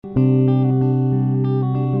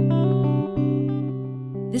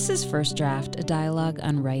This is First Draft, a dialogue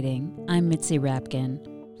on writing. I'm Mitzi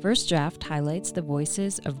Rapkin. First Draft highlights the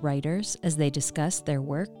voices of writers as they discuss their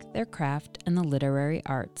work, their craft, and the literary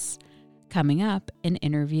arts. Coming up, an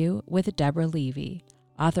interview with Deborah Levy,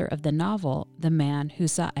 author of the novel The Man Who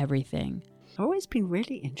Saw Everything. I've always been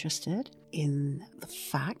really interested in the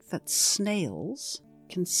fact that snails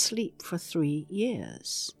can sleep for 3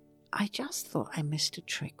 years. I just thought I missed a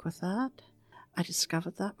trick with that. I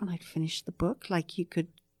discovered that when I'd finished the book. Like, you could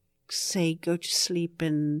say go to sleep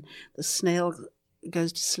and the snail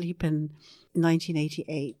goes to sleep in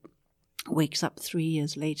 1988, wakes up 3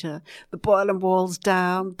 years later, the boiler wall's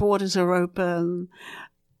down, borders are open,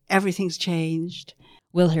 everything's changed.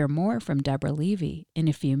 We'll hear more from Deborah Levy in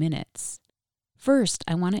a few minutes. First,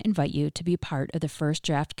 I want to invite you to be part of the First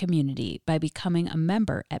Draft community by becoming a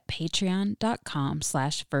member at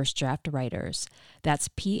patreon.com/firstdraftwriters. That's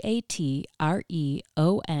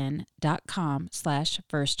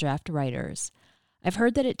patreon.com/firstdraftwriters. I've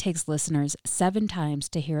heard that it takes listeners 7 times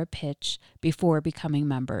to hear a pitch before becoming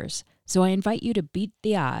members, so I invite you to beat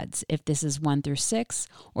the odds. If this is 1 through 6,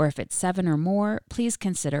 or if it's 7 or more, please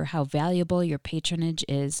consider how valuable your patronage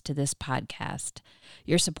is to this podcast.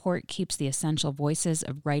 Your support keeps the essential voices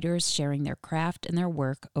of writers sharing their craft and their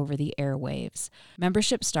work over the airwaves.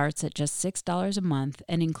 Membership starts at just $6 a month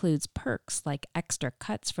and includes perks like extra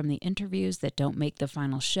cuts from the interviews that don't make the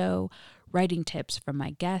final show, writing tips from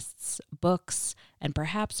my guests, books, and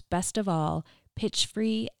perhaps best of all,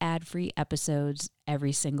 pitch-free, ad-free episodes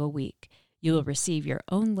every single week. You will receive your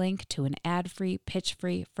own link to an ad-free,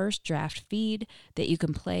 pitch-free First Draft feed that you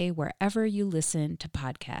can play wherever you listen to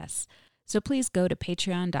podcasts. So please go to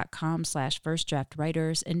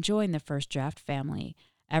patreon.com/firstdraftwriters and join the First Draft family.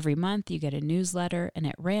 Every month you get a newsletter and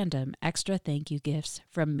at random extra thank you gifts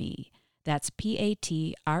from me. That's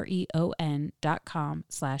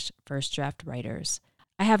patreon.com/firstdraftwriters.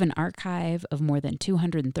 I have an archive of more than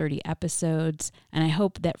 230 episodes, and I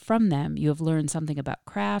hope that from them you have learned something about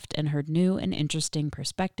craft and heard new and interesting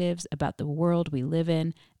perspectives about the world we live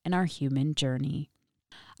in and our human journey.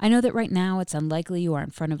 I know that right now it's unlikely you are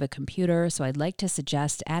in front of a computer, so I'd like to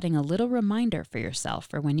suggest adding a little reminder for yourself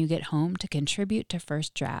for when you get home to contribute to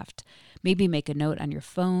First Draft. Maybe make a note on your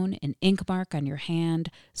phone, an ink mark on your hand,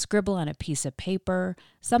 scribble on a piece of paper,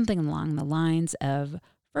 something along the lines of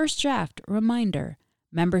First Draft reminder,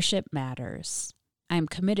 membership matters. I am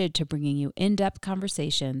committed to bringing you in-depth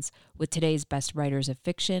conversations with today's best writers of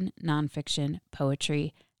fiction, nonfiction,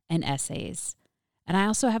 poetry, and essays. And I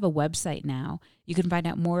also have a website now. You can find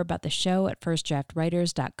out more about the show at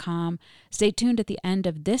firstdraftwriters.com. Stay tuned at the end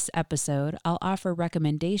of this episode. I'll offer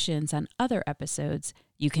recommendations on other episodes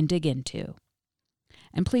you can dig into.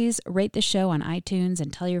 And please rate the show on iTunes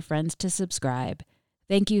and tell your friends to subscribe.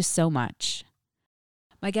 Thank you so much.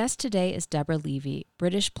 My guest today is Deborah Levy,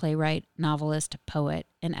 British playwright, novelist, poet,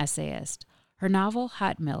 and essayist. Her novel,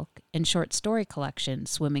 Hot Milk, and short story collection,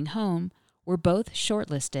 Swimming Home, were both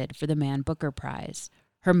shortlisted for the Man Booker Prize.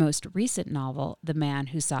 Her most recent novel, The Man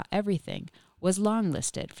Who Saw Everything, was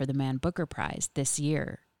longlisted for the Man Booker Prize this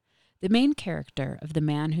year. The main character of The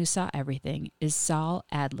Man Who Saw Everything is Saul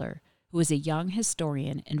Adler, who is a young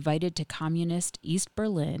historian invited to communist East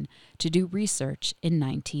Berlin to do research in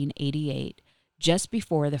 1988, just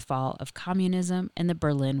before the fall of communism and the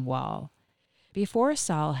Berlin Wall. Before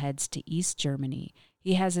Saul heads to East Germany,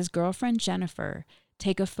 he has his girlfriend Jennifer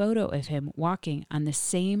take a photo of him walking on the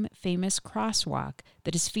same famous crosswalk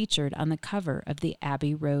that is featured on the cover of the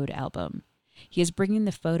Abbey Road album. He is bringing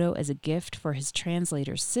the photo as a gift for his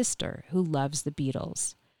translator's sister, who loves the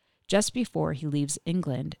Beatles. Just before he leaves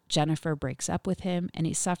England, Jennifer breaks up with him and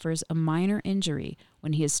he suffers a minor injury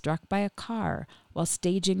when he is struck by a car while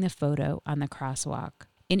staging the photo on the crosswalk.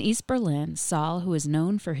 In East Berlin, Saul, who is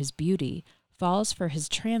known for his beauty, falls for his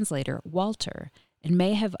translator, Walter, and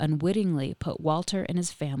may have unwittingly put Walter and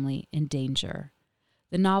his family in danger.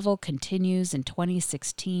 The novel continues in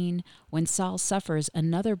 2016 when Saul suffers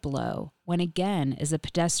another blow when again as a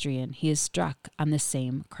pedestrian he is struck on the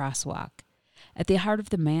same crosswalk. At the heart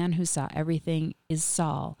of The Man Who Saw Everything is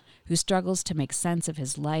Saul, who struggles to make sense of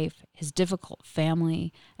his life, his difficult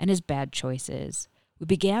family, and his bad choices. We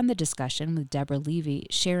began the discussion with Deborah Levy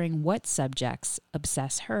sharing what subjects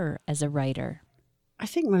obsess her as a writer. I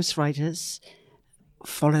think most writers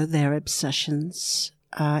follow their obsessions.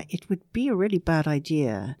 It would be a really bad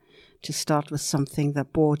idea to start with something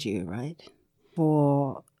that bored you, right?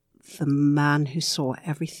 For The Man Who Saw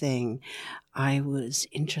Everything, I was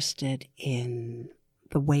interested in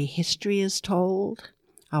the way history is told,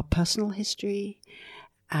 our personal history,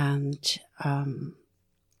 and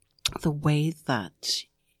the way that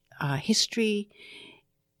history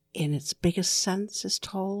in its biggest sense is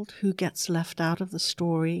told, who gets left out of the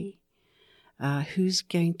story, who's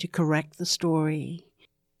going to correct the story.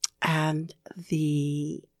 And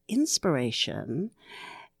the inspiration,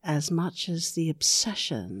 as much as the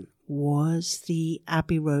obsession, was the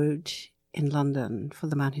Abbey Road in London for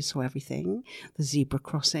The Man Who Saw Everything, the zebra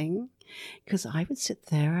crossing, because I would sit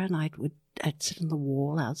there and I'd sit on the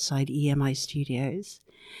wall outside EMI Studios,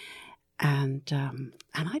 and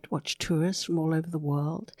I'd watch tourists from all over the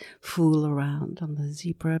world fool around on the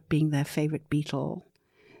zebra, being their favorite beetle.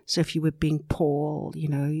 So if you were being Paul,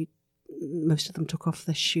 most of them took off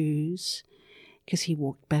their shoes because he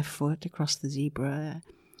walked barefoot across the zebra.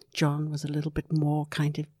 John was a little bit more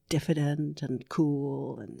kind of diffident and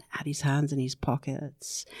cool and had his hands in his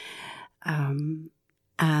pockets. And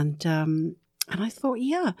I thought,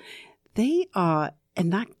 yeah, they are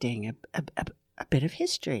enacting a bit of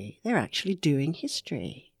history. They're actually doing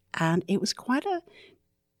history. And it was quite a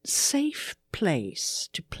safe place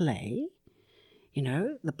to play.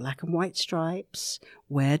 The black and white stripes.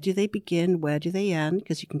 Where do they begin? Where do they end?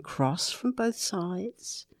 Because you can cross from both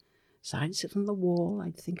sides. So I'd sit on the wall.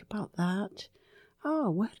 I'd think about that.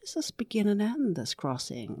 Oh, where does this begin and end, this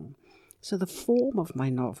crossing? So the form of my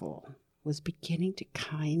novel was beginning to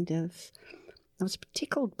I was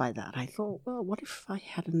tickled by that. I thought, well, what if I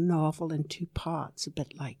had a novel in two parts, a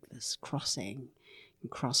bit like this crossing? You can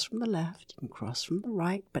cross from the left, you can cross from the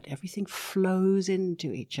right, but everything flows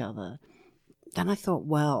into each other. Then I thought,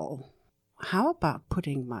 well, how about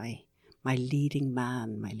putting my leading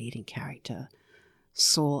man, my leading character,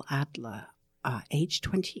 Saul Adler, age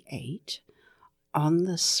 28, on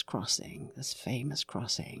this crossing, this famous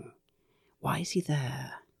crossing. Why is he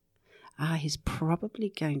there? He's probably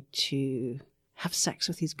going to have sex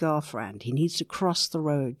with his girlfriend. He needs to cross the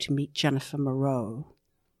road to meet Jennifer Moreau.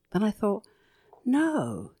 Then I thought,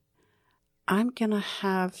 no, I'm going to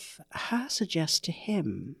have her suggest to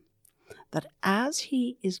him that as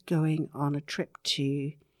he is going on a trip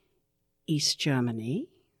to East Germany,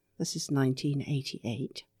 this is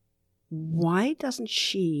 1988, why doesn't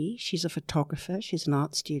she's a photographer, she's an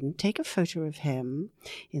art student, take a photo of him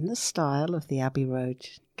in the style of the Abbey Road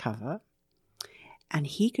cover, and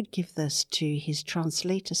he could give this to his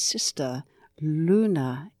translator sister,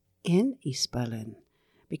 Luna, in East Berlin,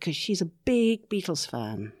 because she's a big Beatles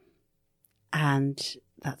fan. And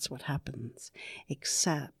that's what happens,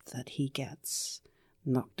 except that he gets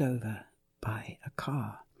knocked over by a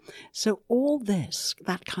car. So all this,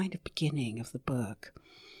 that kind of beginning of the book,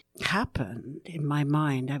 happened in my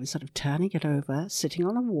mind. I was sort of turning it over, sitting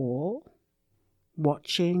on a wall,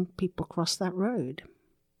 watching people cross that road.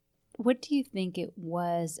 What do you think it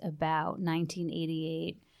was about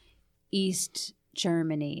 1988 East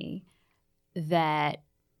Germany that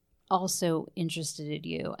also interested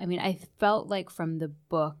you? I mean, I felt like from the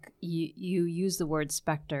book, you use the word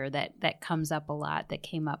specter that comes up a lot, that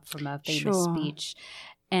came up from a famous speech.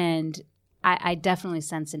 And I definitely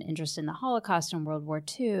sense an interest in the Holocaust and World War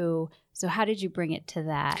II. So how did you bring it to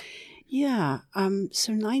that? Yeah.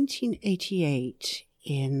 So 1988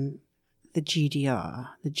 in the GDR,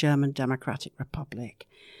 the German Democratic Republic,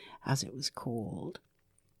 as it was called,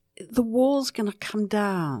 the wall's going to come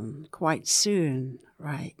down quite soon,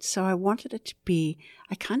 right? So I wanted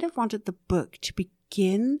kind of wanted the book to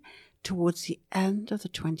begin towards the end of the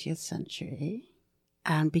 20th century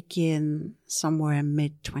and begin somewhere in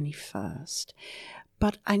mid-21st.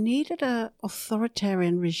 But I needed an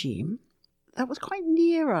authoritarian regime that was quite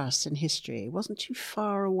near us in history. It wasn't too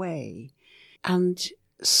far away. And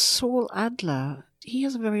Saul Adler, he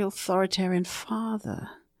has a very authoritarian father.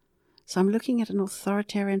 So I'm looking at an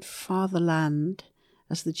authoritarian fatherland,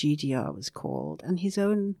 as the GDR was called, and his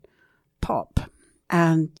own pop.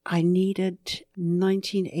 And I needed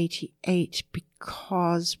 1988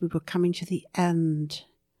 because we were coming to the end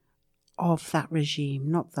of that regime.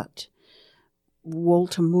 Not that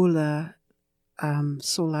Walter Muller,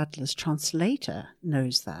 Saul Adler's translator,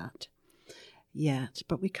 knows that yet,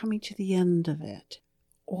 but we're coming to the end of it.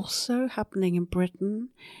 Also happening in Britain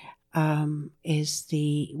is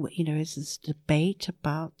this debate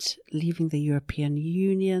about leaving the European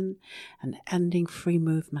Union and ending free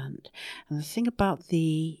movement. And the thing about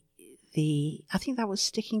I think that was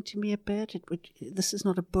sticking to me a bit. This is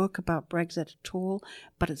not a book about Brexit at all,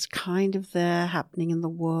 but it's kind of there, happening in the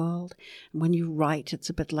world. And when you write, it's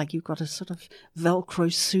a bit like you've got a sort of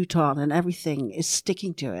Velcro suit on and everything is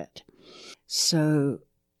sticking to it. So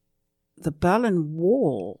the Berlin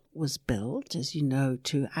Wall was built, as you know,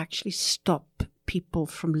 to actually stop people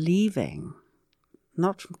from leaving,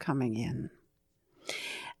 not from coming in.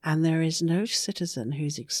 And there is no citizen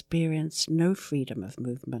who's experienced no freedom of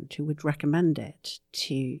movement who would recommend it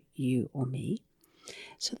to you or me.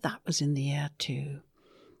 So that was in the air too.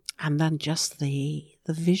 And then just the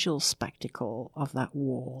visual spectacle of that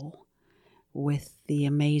wall with the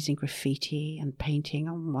amazing graffiti and painting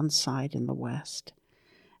on one side in the west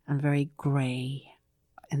and very grey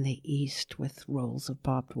in the east with rolls of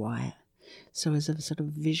barbed wire. So as a sort of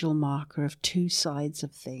visual marker of two sides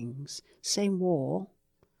of things. Same wall,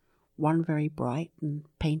 one very bright and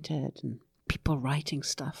painted and people writing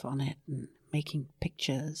stuff on it and making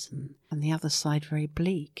pictures, and the other side very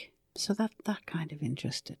bleak. So that kind of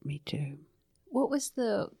interested me too. What was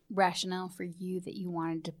the rationale for you that you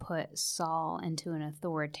wanted to put Saul into an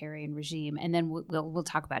authoritarian regime? And then we'll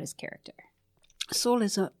talk about his character. Saul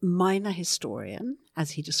is a minor historian,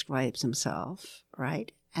 as he describes himself,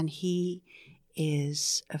 right? And he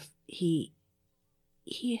has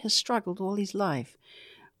struggled all his life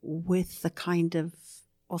with the kind of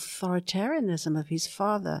authoritarianism of his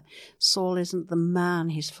father. Saul isn't the man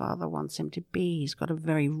his father wants him to be. He's got a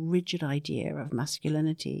very rigid idea of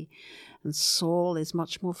masculinity. And Saul is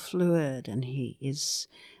much more fluid, and he's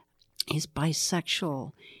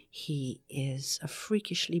bisexual. He is a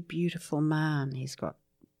freakishly beautiful man. He's got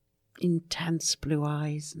intense blue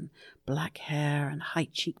eyes and black hair and high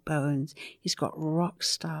cheekbones. He's got rock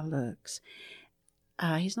star looks.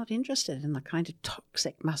 He's not interested in the kind of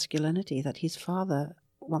toxic masculinity that his father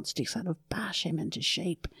wants to sort of bash him into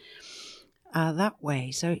shape that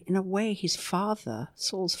way. So in a way,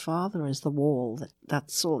 Saul's father, is the wall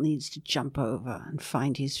that Saul needs to jump over and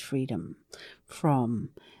find his freedom from.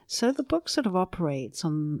 So the book sort of operates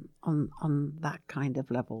on that kind of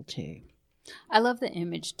level too. I love the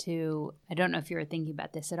image too. I don't know if you were thinking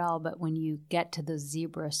about this at all, but when you get to the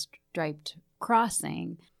zebra striped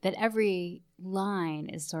crossing, that every line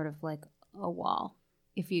is sort of like a wall.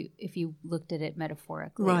 If you looked at it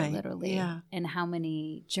metaphorically, right, or literally, yeah. And how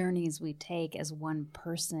many journeys we take as one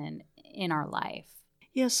person in our life.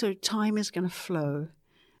 Yeah, so time is going to flow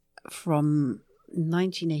from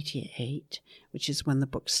 1988, which is when the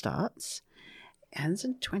book starts, ends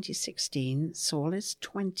in 2016. Saul is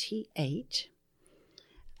 28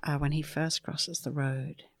 when he first crosses the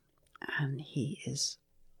road, and he is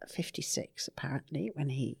 56 apparently when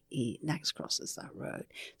he next crosses that road.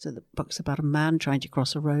 So the book's about a man trying to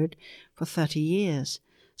cross a road for 30 years.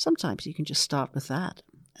 Sometimes you can just start with that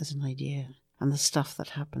as an idea, and the stuff that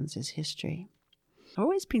happens is history. I've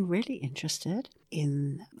always been really interested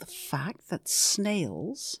in the fact that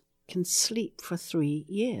snails can sleep for 3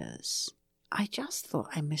 years. I just thought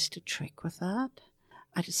I missed a trick with that.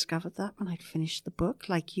 I discovered that when I'd finished the book.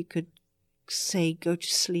 Like, you could say go to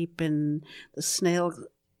sleep in the snail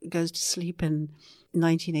goes to sleep in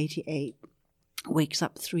 1988, wakes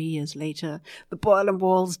up 3 years later, the boiler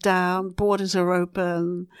wall's down, borders are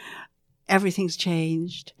open, everything's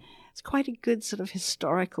changed. It's quite a good sort of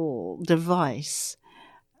historical device,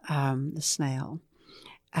 the snail.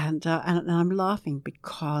 And I'm laughing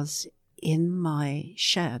because in my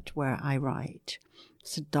shed where I write,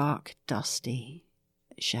 it's a dark, dusty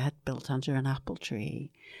shed built under an apple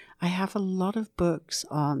tree. I have a lot of books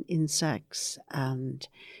on insects and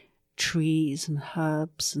trees and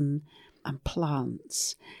herbs and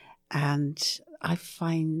plants, and I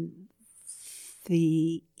find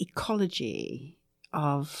the ecology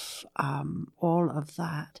of all of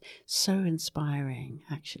that so inspiring,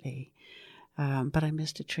 actually. But I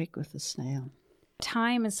missed a trick with the snail.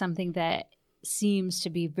 Time is something that seems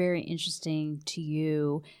to be very interesting to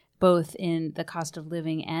you, both in The Cost of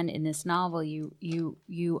Living and in this novel.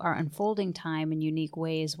 You are unfolding time in unique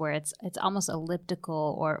ways where it's almost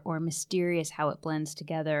elliptical or mysterious how it blends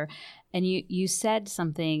together. And you said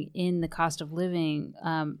something in The Cost of Living.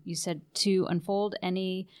 You said to unfold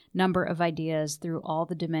any number of ideas through all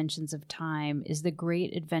the dimensions of time is the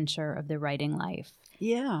great adventure of the writing life.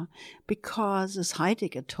 Yeah, because as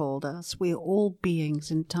Heidegger told us, we're all beings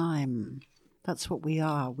in time. That's what we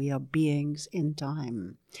are. We are beings in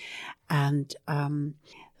time. And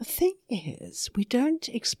the thing is, we don't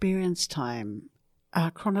experience time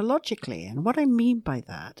chronologically. And what I mean by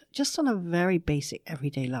that, just on a very basic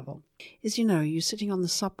everyday level, is, you're sitting on the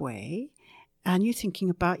subway and you're thinking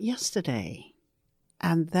about yesterday.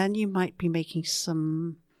 And then you might be making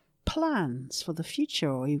some plans for the future,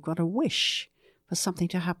 or you've got a wish for something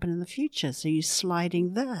to happen in the future. So you're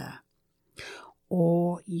sliding there.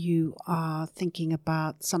 Or you are thinking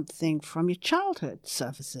about something from your childhood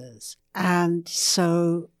surfaces. And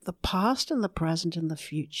so the past and the present and the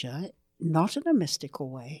future, not in a mystical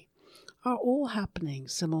way, are all happening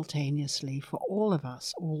simultaneously for all of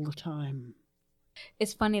us all the time.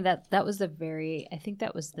 It's funny that was I think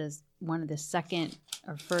that was one of the second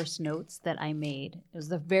or first notes that I made. It was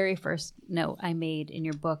the very first note I made in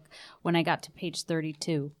your book when I got to page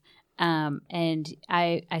 32. And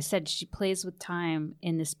I said she plays with time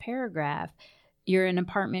in this paragraph. You're in an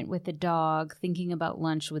apartment with a dog thinking about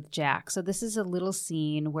lunch with Jack. So this is a little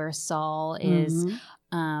scene where Saul is,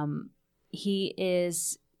 he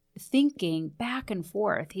is thinking back and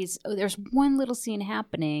forth. There's one little scene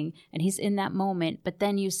happening and he's in that moment, but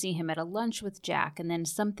then you see him at a lunch with Jack and then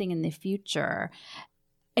something in the future.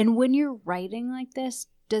 And when you're writing like this,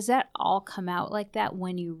 does that all come out like that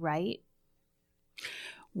when you write?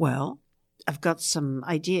 Well, I've got some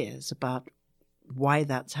ideas about why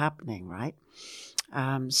that's happening, right?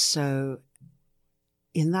 So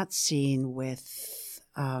in that scene with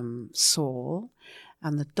Saul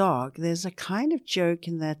and the dog, there's a kind of joke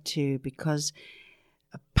in there too, because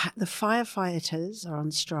the firefighters are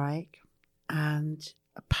on strike and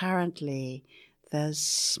apparently there's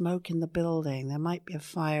smoke in the building. There might be a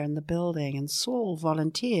fire in the building, and Saul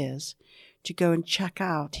volunteers to go and check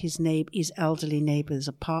out his elderly neighbor's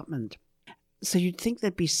apartment. So you'd think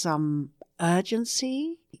there'd be some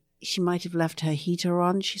urgency. She might have left her heater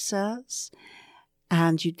on, she says,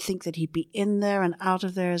 and you'd think that he'd be in there and out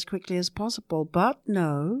of there as quickly as possible. But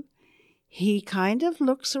no, he kind of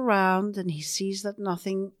looks around and he sees that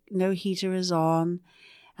no heater is on,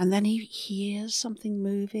 and then he hears something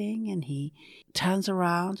moving and he turns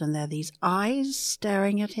around and there are these eyes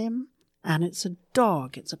staring at him, and it's a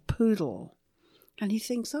dog, it's a poodle. And he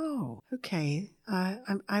thinks, oh, okay,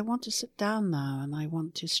 I want to sit down now and I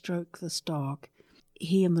want to stroke this dog.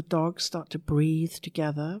 He and the dog start to breathe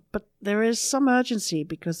together, but there is some urgency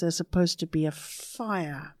because there's supposed to be a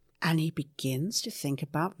fire. And he begins to think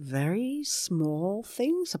about very small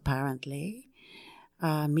things, apparently.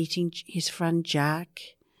 Meeting his friend Jack,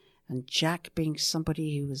 and Jack being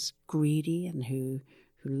somebody who was greedy and who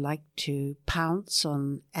liked to pounce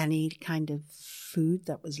on any kind of food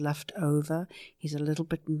that was left over. He's a little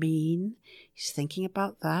bit mean. He's thinking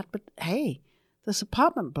about that. But hey, this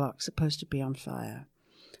apartment block's supposed to be on fire.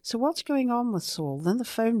 So what's going on with Saul? Then the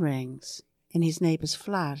phone rings in his neighbor's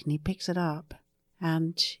flat and he picks it up.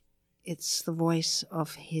 And it's the voice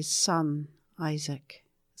of his son, Isaac.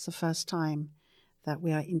 It's the first time that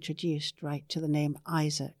we are introduced, right, to the name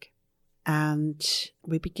Isaac. And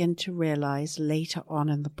we begin to realize later on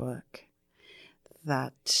in the book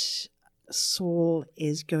that Saul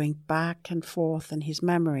is going back and forth in his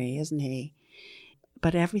memory, isn't he?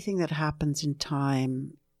 But everything that happens in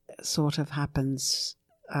time sort of happens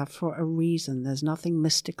for a reason. There's nothing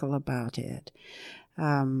mystical about it.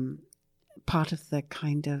 Part of the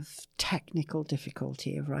kind of technical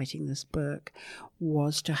difficulty of writing this book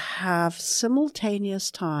was to have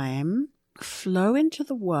simultaneous time flow into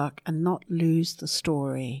the work and not lose the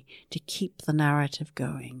story, to keep the narrative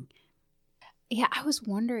going. Yeah, I was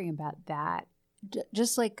wondering about that.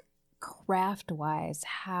 Just like craft-wise,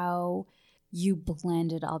 how you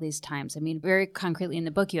blended all these times. I mean, very concretely in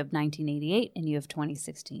the book, you have 1988 and you have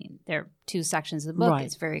 2016. There are two sections of the book. Right.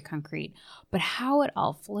 It's very concrete. But how it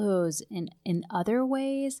all flows in other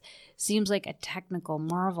ways seems like a technical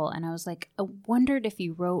marvel. And I was like, I wondered if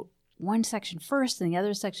you wrote one section first and the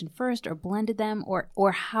other section first, or blended them,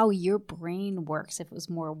 or how your brain works if it was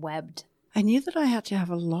more webbed. I knew that I had to have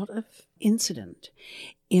a lot of incident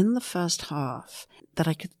in the first half that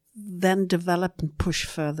I could then develop and push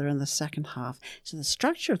further in the second half. So the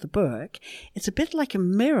structure of the book, it's a bit like a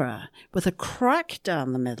mirror with a crack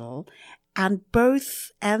down the middle, and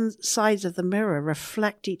both sides of the mirror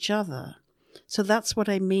reflect each other. So that's what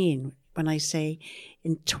I mean when I say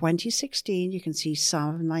in 2016 you can see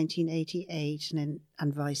some of 1988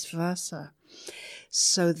 and vice versa.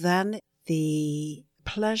 So then the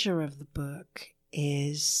pleasure of the book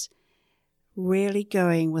is really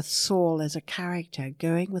going with Saul as a character,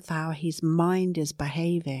 going with how his mind is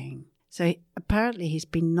behaving. So apparently he's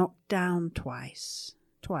been knocked down twice,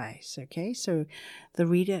 okay? So the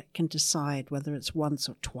reader can decide whether it's once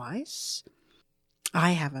or twice.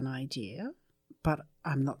 I have an idea, but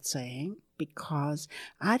I'm not saying, because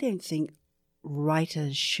I don't think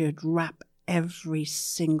writers should wrap every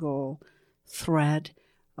single thread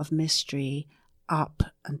of mystery up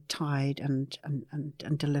and tied and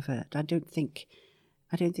delivered. I don't think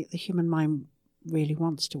the human mind really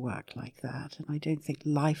wants to work like that, and I don't think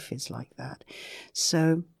life is like that.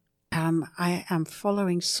 So I am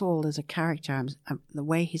following Saul as a character. The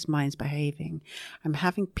way his mind's behaving. I'm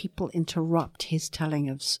having people interrupt his telling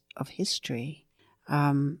of history,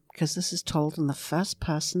 because this is told in the first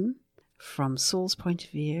person from Saul's point of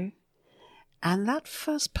view, And that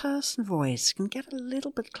first person voice can get a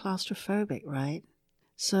little bit claustrophobic, right?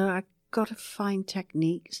 So I got to find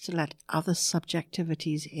techniques to let other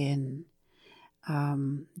subjectivities in.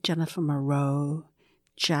 Jennifer Moreau,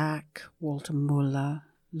 Jack, Walter Muller,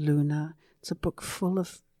 Luna. It's a book full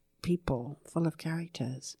of people, full of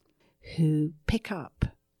characters who pick up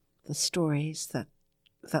the stories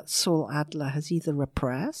that Saul Adler has either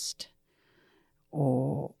repressed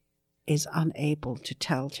or is unable to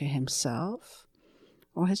tell to himself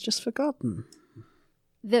or has just forgotten.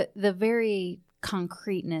 The very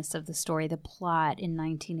concreteness of the story, the plot in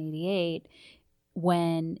 1988,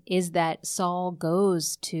 is that Saul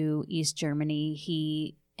goes to East Germany.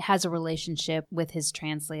 He has a relationship with his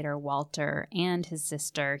translator, Walter, and his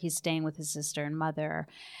sister. He's staying with his sister and mother.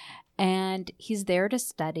 And he's there to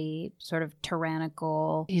study sort of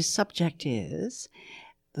tyrannical. His subject is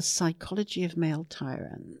the psychology of male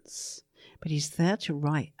tyrants. But he's there to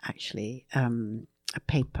write, actually, a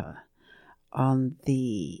paper on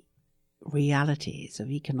the realities of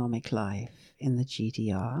economic life in the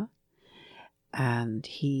GDR. And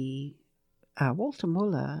Walter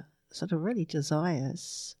Muller sort of really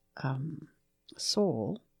desires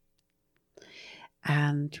Saul.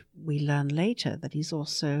 And we learn later that he's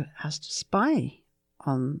also has to spy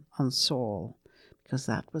on Saul, because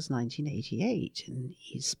that was 1988 in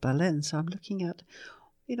East Berlin. So I'm looking at,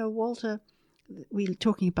 Walter, we're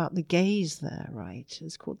talking about the gaze there, right?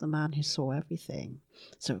 It's called The Man Who Saw Everything.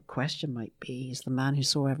 So a question might be, is the man who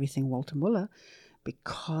saw everything Walter Muller?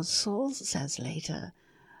 Because Saul says later,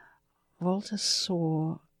 Walter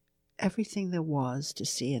saw everything there was to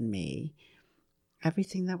see in me,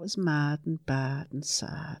 everything that was mad and bad and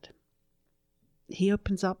sad. He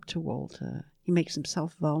opens up to Walter. He makes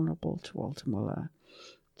himself vulnerable to Walter Muller,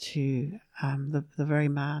 to the very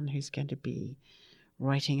man who's going to be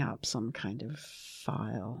writing up some kind of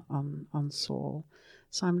file on Saul.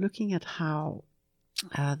 So I'm looking at how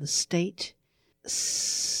the state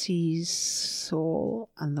sees Saul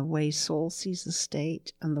and the way Saul sees the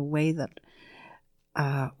state and the way that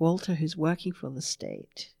Walter, who's working for the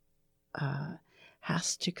state,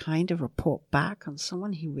 has to kind of report back on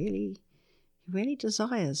someone he really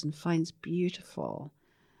desires and finds beautiful.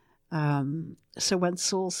 So when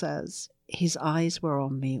Saul says, his eyes were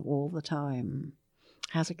on me all the time,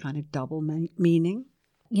 has a kind of double meaning.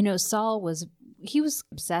 Saul was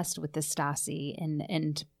obsessed with the Stasi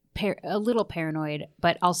and a little paranoid,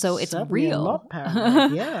 but also it's Certainly real. A lot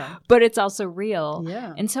paranoid, yeah. But it's also real.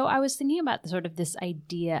 Yeah. And so I was thinking about sort of this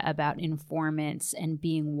idea about informants and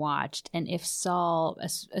being watched. And if Saul,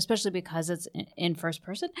 especially because it's in first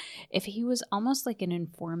person, if he was almost like an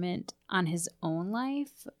informant on his own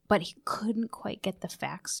life, but he couldn't quite get the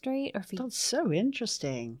facts straight. That's so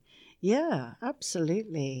interesting. Yeah,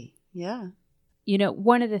 absolutely. Yeah.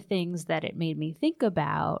 One of the things that it made me think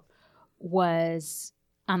about was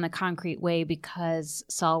on the concrete way, because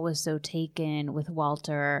Saul was so taken with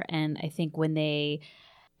Walter. And I think when they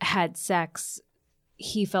had sex,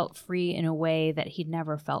 he felt free in a way that he'd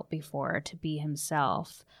never felt before to be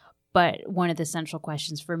himself. But one of the central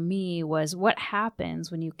questions for me was, what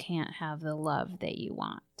happens when you can't have the love that you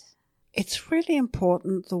want? It's really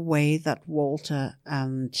important the way that Walter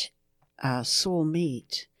and Saul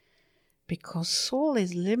meet, because Saul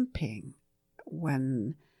is limping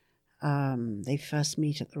when they first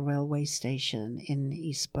meet at the railway station in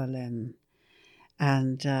East Berlin.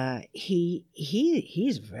 And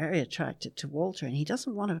he's very attracted to Walter, and he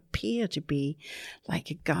doesn't want to appear to be like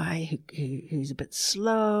a guy who's a bit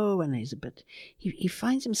slow, and he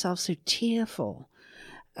finds himself so tearful.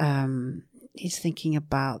 He's thinking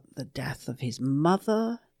about the death of his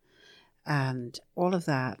mother and all of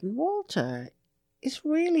that. And Walter is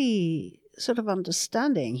really sort of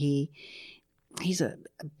understanding. He's a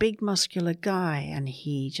big muscular guy, and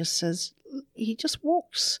he just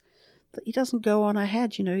walks. He doesn't go on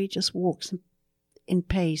ahead, he just walks in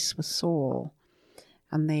pace with Saul.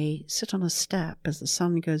 And they sit on a step as the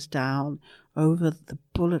sun goes down over the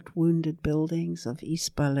bullet-wounded buildings of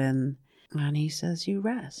East Berlin. And he says, "You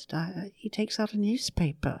rest." He takes out a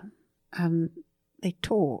newspaper and they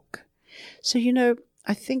talk. So,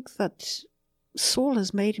 I think that Saul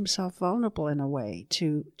has made himself vulnerable in a way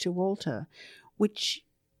to Walter, which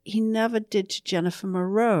he never did to Jennifer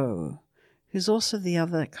Moreau, who's also the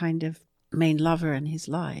other kind of main lover in his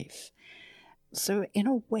life. So in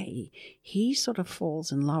a way, he sort of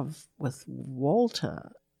falls in love with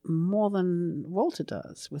Walter more than Walter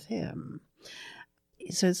does with him.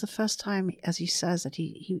 So it's the first time, as he says, that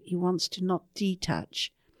he wants to not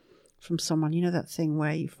detach from someone. That thing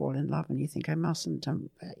where you fall in love and you think, I mustn't.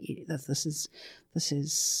 This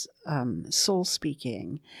is Saul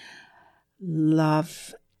speaking.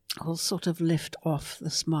 love will sort of lift off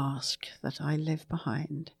this mask that I live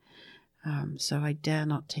behind. So I dare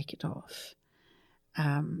not take it off.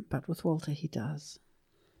 But with Walter, he does.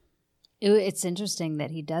 It's interesting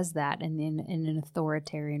that he does that in an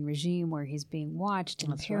authoritarian regime where he's being watched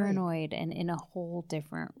and paranoid and in a whole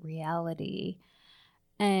different reality.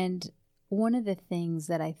 And one of the things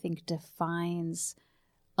that I think defines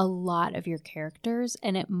a lot of your characters,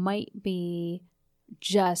 and it might be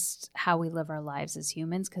just how we live our lives as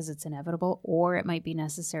humans because it's inevitable, or it might be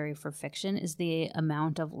necessary for fiction, is the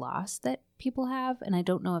amount of loss that people have. And I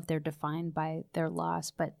don't know if they're defined by their loss,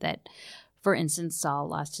 but that, for instance, Saul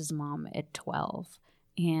lost his mom at 12.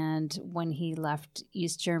 And when he left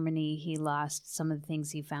East Germany, he lost some of the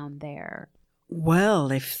things he found there.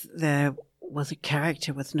 Well, if there was a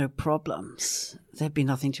character with no problems, there'd be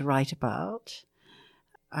nothing to write about.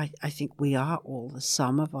 I think we are all the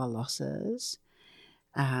sum of our losses,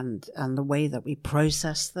 and the way that we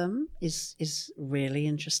process them is really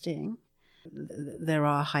interesting. There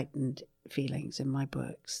are heightened feelings in my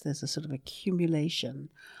books. There's a sort of accumulation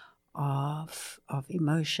of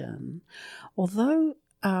emotion. Although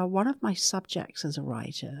one of my subjects as a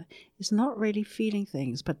writer is not really feeling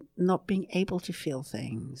things, but not being able to feel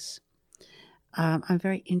things. I'm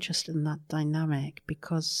very interested in that dynamic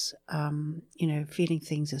because, feeling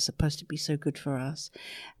things is supposed to be so good for us,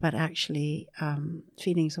 but actually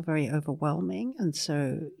feelings are very overwhelming, and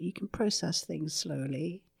so you can process things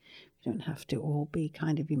slowly. You don't have to all be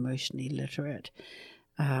kind of emotionally literate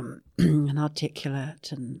and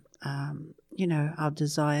articulate, and, our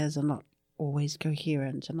desires are not always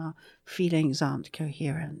coherent, and our feelings aren't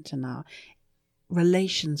coherent, and our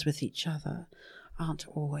relations with each other aren't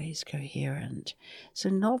always coherent. So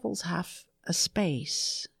novels have a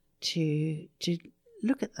space to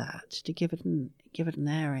look at that, to give it an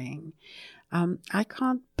airing. I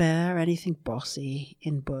can't bear anything bossy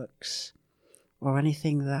in books, or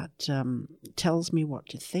anything that tells me what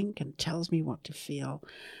to think and tells me what to feel.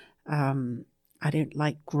 I don't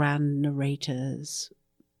like grand narrators,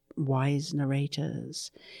 wise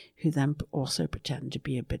narrators, who then also pretend to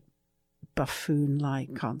be a bit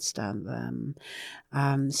buffoon-like. Can't stand them.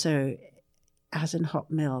 So, as in Hot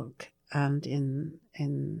Milk and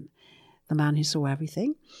in The Man Who Saw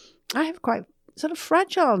Everything, I have quite sort of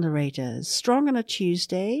fragile narrators, strong on a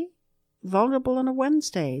Tuesday, vulnerable on a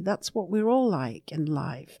Wednesday. That's what we're all like in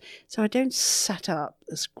life. So I don't set up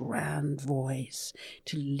this grand voice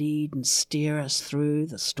to lead and steer us through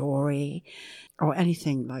the story or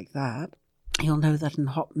anything like that. You'll know that in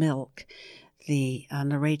Hot Milk, the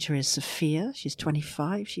narrator is Sophia. She's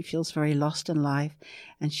 25. She feels very lost in life.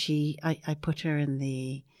 And I put her in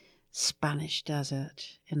the Spanish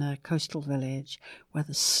desert, in a coastal village where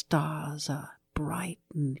the stars are bright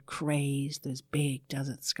and crazed, those big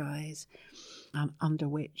desert skies, under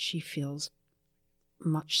which she feels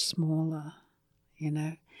much smaller,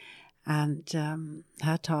 And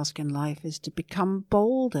her task in life is to become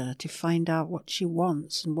bolder, to find out what she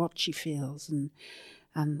wants and what she feels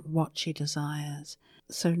and what she desires.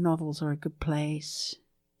 So novels are a good place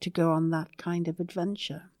to go on that kind of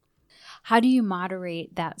adventure. How do you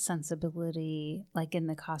moderate that sensibility, like in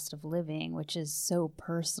The Cost of Living, which is so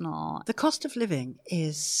personal? The Cost of Living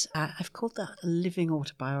is, I've called that a living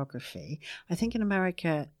autobiography. I think in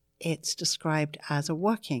America it's described as a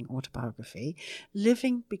working autobiography.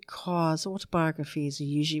 Living, because autobiographies are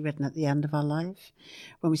usually written at the end of our life,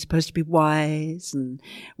 when we're supposed to be wise and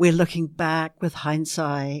we're looking back with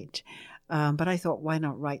hindsight. But I thought, why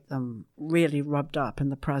not write them really rubbed up in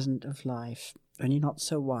the present of life when you're not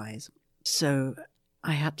so wise? So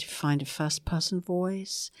I had to find a first-person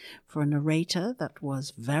voice for a narrator that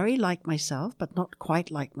was very like myself, but not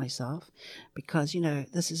quite like myself, because,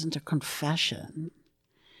 this isn't a confession.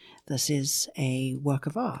 This is a work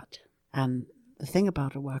of art. And the thing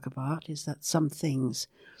about a work of art is that some things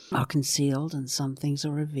are concealed and some things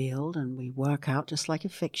are revealed, and we work out, just like a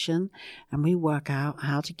fiction, and we work out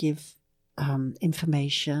how to give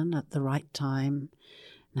information at the right time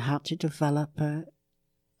and how to develop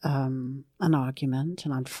an argument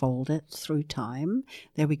and unfold it through time.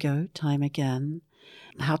 There we go, time again.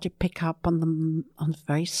 How to pick up on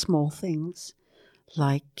very small things,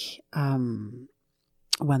 like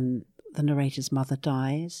when the narrator's mother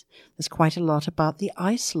dies. There's quite a lot about the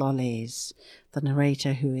ice lollies the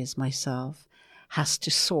narrator, who is myself, has to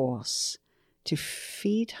source to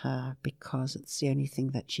feed her, because it's the only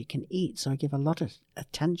thing that she can eat. So I give a lot of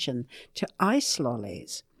attention to ice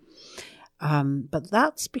lollies. But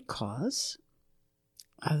that's because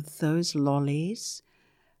those lollies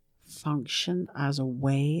function as a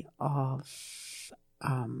way of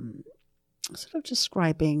sort of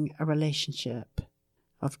describing a relationship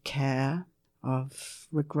of care, of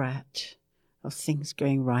regret, of things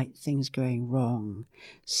going right, things going wrong.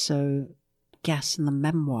 So, I guess in the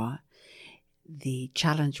memoir, the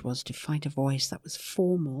challenge was to find a voice that was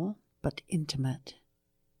formal but intimate.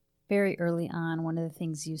 Very early on, one of the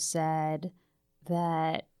things you said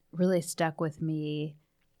that really stuck with me,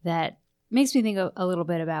 that makes me think a little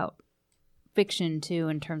bit about fiction too,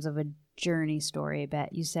 in terms of a journey story.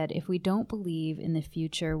 But you said, if we don't believe in the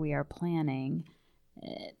future we are planning,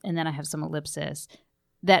 and then I have some ellipsis,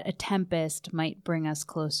 that a tempest might bring us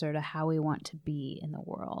closer to how we want to be in the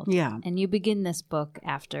world. Yeah. And you begin this book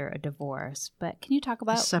after a divorce, but can you talk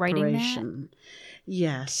about writing that?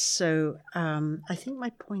 Yes. So I think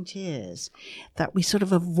my point is that we sort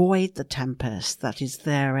of avoid the tempest that is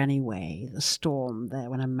there anyway, the storm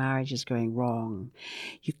there when a marriage is going wrong.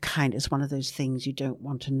 It's one of those things you don't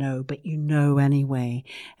want to know, but you know anyway.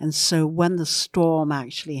 And so when the storm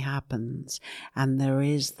actually happens and there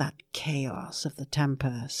is that chaos of the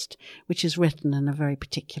tempest, which is written in a very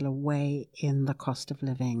particular way in The Cost of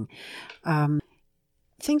Living,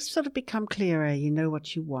 things sort of become clearer. You know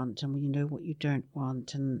what you want and you know what you don't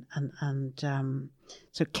want.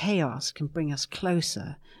 So chaos can bring us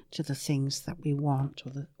closer to the things that we want,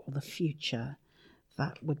 or the future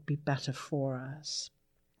that would be better for us.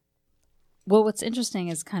 Well, what's interesting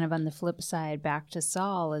is kind of on the flip side, back to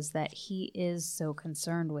Saul, is that he is so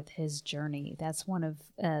concerned with his journey. That's one of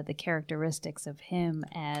the characteristics of him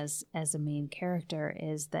as a main character,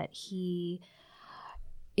 is that he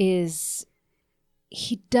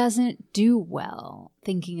doesn't do well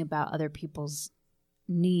thinking about other people's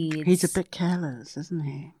needs. He's a bit careless, isn't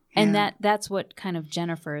he? And that's what kind of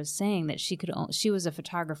Jennifer is saying, that she was a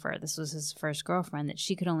photographer. This was his first girlfriend, that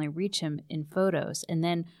she could only reach him in photos. And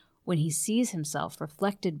then when he sees himself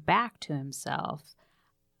reflected back to himself,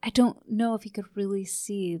 I don't know if he could really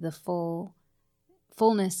see the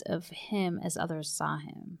fullness of him as others saw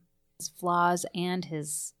him. His flaws and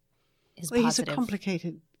his positive. He's a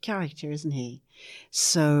complicated character, isn't he?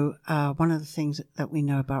 So one of the things that we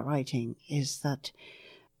know about writing is that,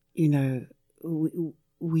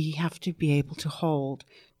 we have to be able to hold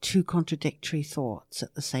two contradictory thoughts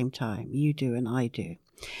at the same time. You do and I do.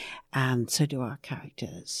 And so do our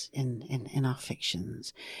characters in our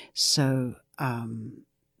fictions. So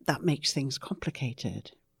that makes things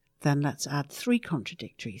complicated. Then let's add three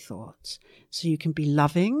contradictory thoughts. So you can be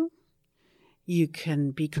loving, you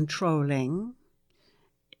can be controlling,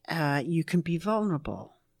 you can be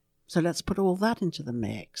vulnerable. So let's put all that into the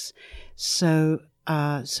mix. So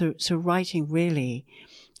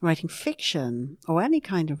writing fiction or any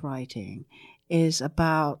kind of writing is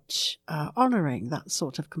about honoring that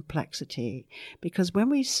sort of complexity. Because when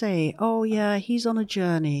we say, oh yeah, he's on a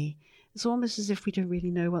journey, it's almost as if we don't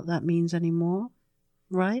really know what that means anymore,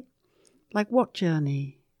 right? Like what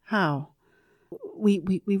journey? How?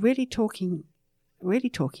 We really talking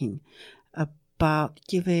about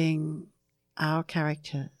giving our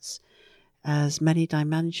characters as many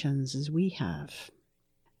dimensions as we have.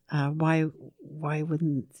 Why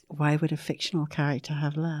would a fictional character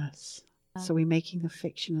have less? So we're making the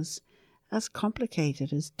fiction as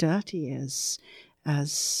complicated, as dirty, as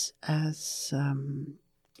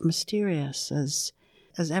mysterious as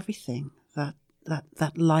everything that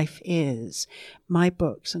life is. My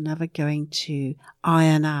books are never going to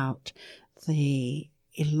iron out the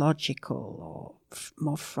illogical or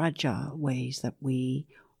more fragile ways that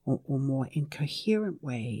or more incoherent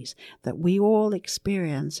ways that we all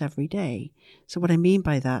experience every day. So what I mean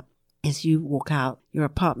by that is you walk out your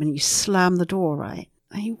apartment, you slam the door, right?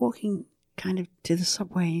 Are you walking kind of to the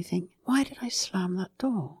subway and you think, why did I slam that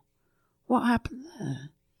door? What happened there?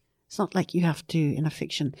 It's not like you have to, in a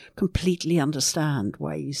fiction, completely understand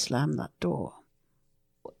why you slammed that door.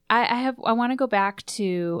 I want to go back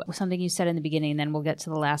to something you said in the beginning, and then we'll get to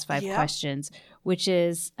the last 5 questions, which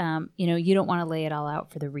is, you don't want to lay it all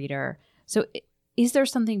out for the reader. So is there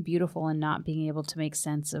something beautiful in not being able to make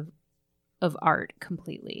sense of art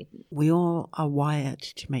completely? We all are wired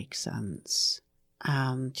to make sense.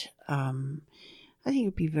 And I think it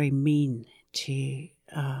would be very mean to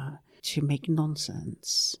make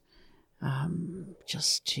nonsense,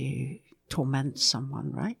 just to torment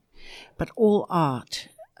someone, right? But all art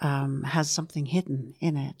has something hidden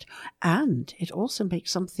in it, and it also makes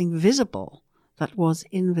something visible that was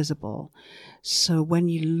invisible. So when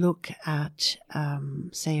you look at,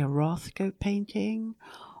 say, a Rothko painting,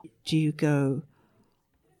 do you go,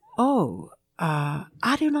 oh,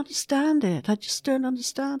 I don't understand it, I just don't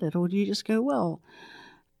understand it? Or do you just go, well,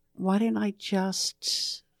 why don't I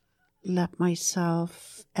just let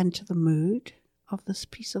myself enter the mood of this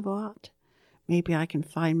piece of art maybe I can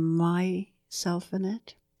find myself in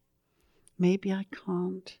it. Maybe I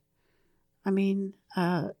can't. I mean,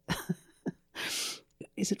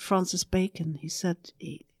 is it Francis Bacon? He said,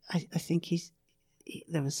 I think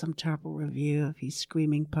there was some terrible review of his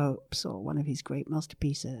Screaming Popes or one of his great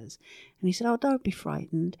masterpieces. And he said, oh, don't be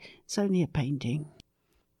frightened. It's only a painting.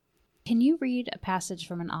 Can you read a passage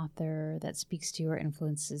from an author that speaks to you or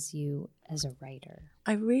influences you as a writer?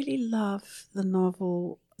 I really love the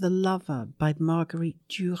novel The Lover by Marguerite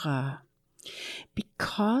Duras,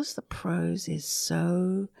 because the prose is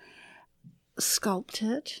so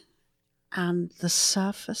sculpted and the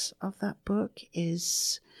surface of that book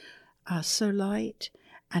is so light,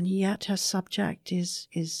 and yet her subject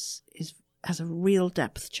has a real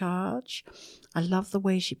depth charge. I love the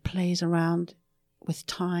way she plays around with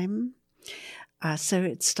time. So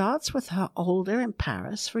it starts with her older in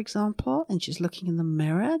Paris, for example, and she's looking in the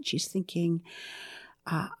mirror and she's thinking,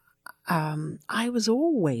 I was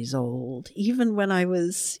always old, even when I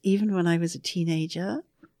was a teenager.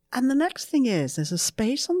 And the next thing is there's a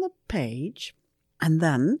space on the page, and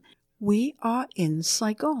then we are in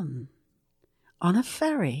Saigon on a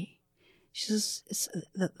ferry.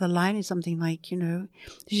 The line is something like,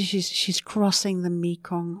 she's crossing the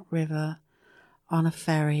Mekong River on a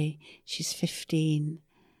ferry. She's 15.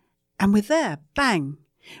 And we're there, bang.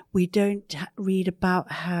 We don't read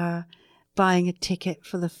about her buying a ticket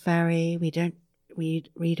for the ferry. We don't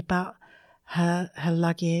read about her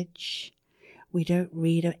luggage. We don't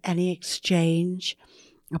read of any exchange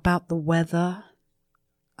about the weather.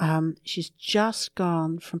 She's just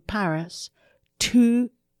gone from Paris to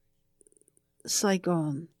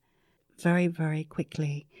Saigon very, very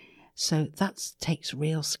quickly. So that takes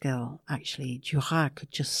real skill, actually. Duras could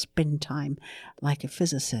just spin time like a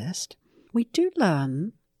physicist. We do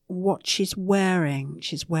learn what she's wearing.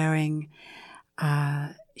 She's wearing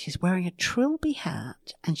a trilby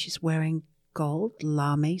hat, and she's wearing gold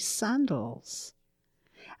lame sandals.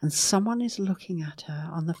 And someone is looking at her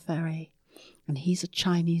on the ferry, and he's a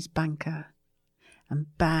Chinese banker.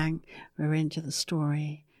 And bang, we're into the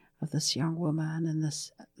story of this young woman and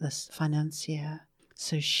this financier.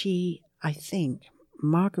 So she, I think,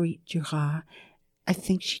 Marguerite Duras, I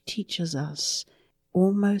think she teaches us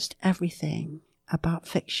almost everything about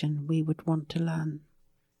fiction we would want to learn.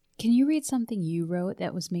 Can you read something you wrote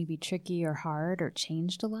that was maybe tricky or hard or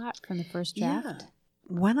changed a lot from the first draft? Yeah.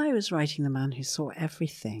 When I was writing The Man Who Saw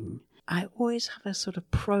Everything, I always have a sort of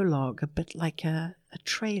prologue, a bit like a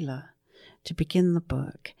trailer to begin the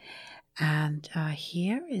book. And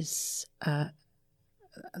here is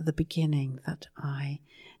the beginning that I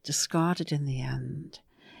discarded in the end.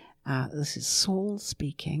 This is Saul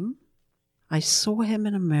speaking. I saw him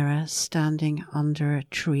in a mirror standing under a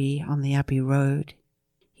tree on the Abbey Road.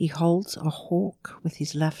 He holds a hawk with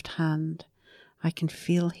his left hand. I can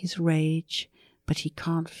feel his rage, but he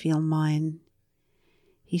can't feel mine.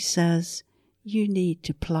 He says, "You need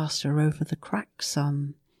to plaster over the crack,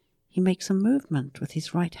 son." He makes a movement with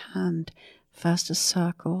his right hand, first a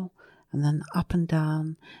circle and then up and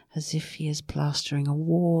down, as if he is plastering a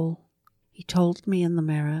wall. He told me in the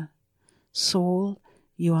mirror, "Saul,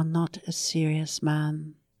 you are not a serious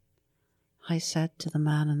man." I said to the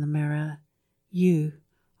man in the mirror, "You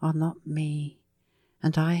are not me,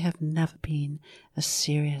 and I have never been a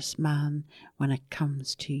serious man when it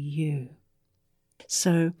comes to you."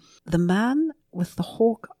 So the man with the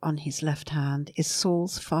hawk on his left hand is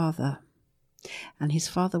Saul's father, and his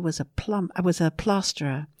father was a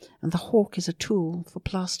plasterer, and the hawk is a tool for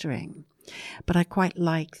plastering. But I quite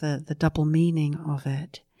like the double meaning of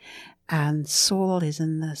it. And Saul is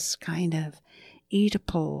in this kind of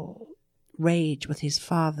Oedipal rage with his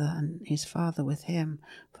father, and his father with him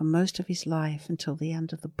for most of his life until the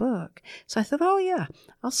end of the book. So I thought, oh yeah,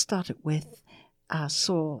 I'll start it with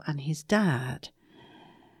Saul and his dad.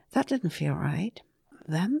 That didn't feel right.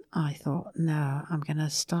 Then I thought, no, I'm going to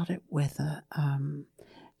start it with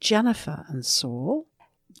Jennifer and Saul,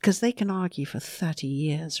 because they can argue for 30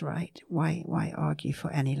 years, right? Why argue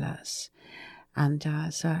for any less? And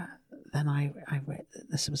so then I read,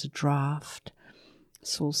 this was a draft,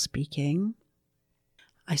 Saul speaking.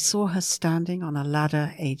 I saw her standing on a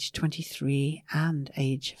ladder, age 23 and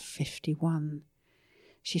age 51.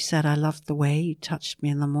 She said, "I loved the way you touched me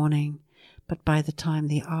in the morning, but by the time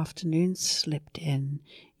the afternoon slipped in,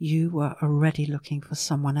 you were already looking for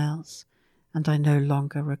someone else, and I no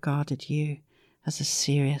longer regarded you as a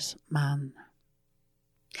serious man."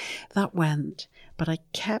 That went, but I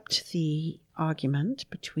kept the argument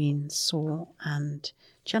between Saul and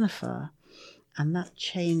Jennifer, and that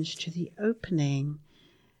changed to the opening,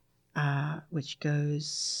 which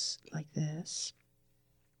goes like this.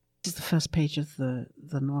 This is the first page of the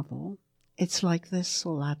novel. It's like this,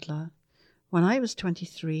 Saul Adler. When I was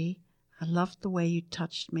 23, I loved the way you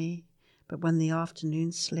touched me, but when the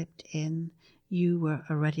afternoon slipped in, you were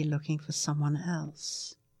already looking for someone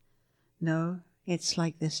else. No, it's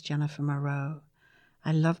like this, Jennifer Moreau.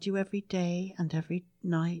 I loved you every day and every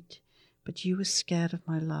night, but you were scared of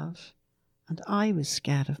my love, and I was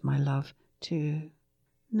scared of my love too.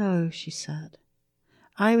 No, she said.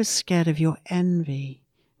 I was scared of your envy,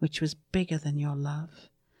 which was bigger than your love.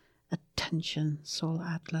 Attention, Saul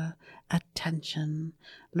Adler, attention.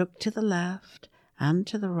 Look to the left and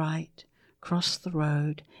to the right, cross the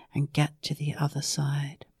road and get to the other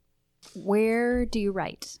side. Where do you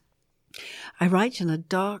write? I write in a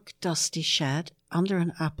dark, dusty shed under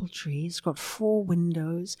an apple tree. It's got 4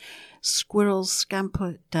 windows. Squirrels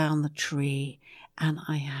scamper down the tree, and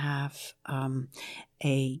I have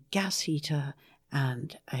a gas heater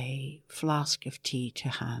and a flask of tea to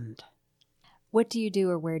hand. What do you do,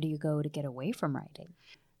 or where do you go to get away from writing?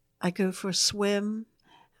 I go for a swim,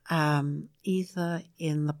 either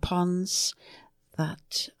in the ponds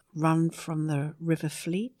that run from the River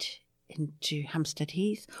Fleet into Hampstead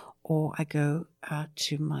Heath, or I go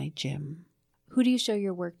to my gym. Who do you show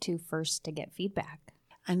your work to first to get feedback?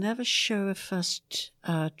 I never show a first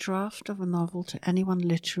draft of a novel to anyone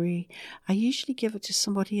literary. I usually give it to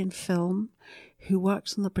somebody in film who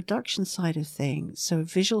works on the production side of things. So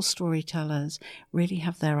visual storytellers really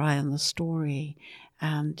have their eye on the story,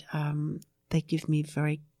 and they give me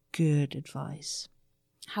very good advice.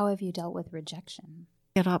 How have you dealt with rejection?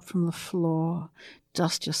 Get up from the floor,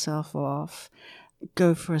 dust yourself off,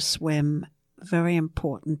 go for a swim. Very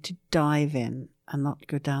important to dive in and not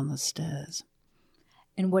go down the stairs.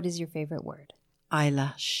 And what is your favorite word?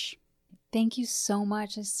 Eyelash. Thank you so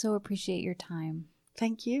much. I so appreciate your time.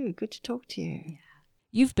 Thank you. Good to talk to you.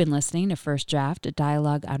 You've been listening to First Draft, a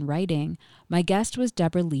dialogue on writing. My guest was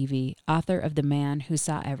Deborah Levy, author of The Man Who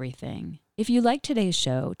Saw Everything. If you liked today's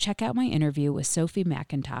show, check out my interview with Sophie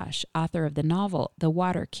McIntosh, author of the novel The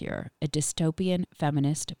Water Cure, a dystopian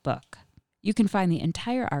feminist book. You can find the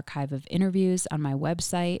entire archive of interviews on my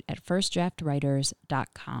website at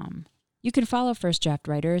firstdraftwriters.com. You can follow First Draft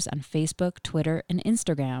Writers on Facebook, Twitter, and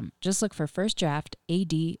Instagram. Just look for First Draft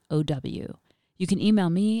ADOW. You can email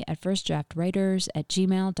me at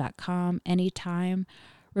firstdraftwriters@gmail.com anytime.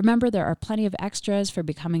 Remember, there are plenty of extras for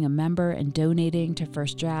becoming a member and donating to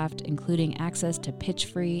First Draft, including access to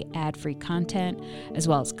pitch-free, ad-free content, as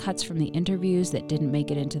well as cuts from the interviews that didn't make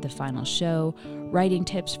it into the final show, writing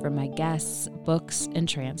tips from my guests, books, and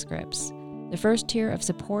transcripts. The first tier of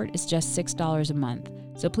support is just $6 a month,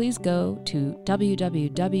 so please go to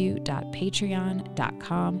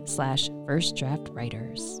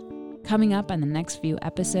www.patreon.com/firstdraftwriters. Coming up on the next few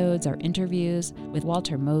episodes are interviews with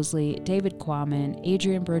Walter Mosley, David Quammen,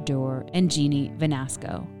 Adrian Brodeur, and Jeannie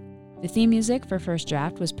Vanasco. The theme music for First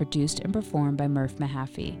Draft was produced and performed by Murph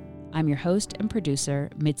Mahaffey. I'm your host and producer,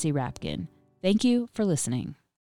 Mitzi Rapkin. Thank you for listening.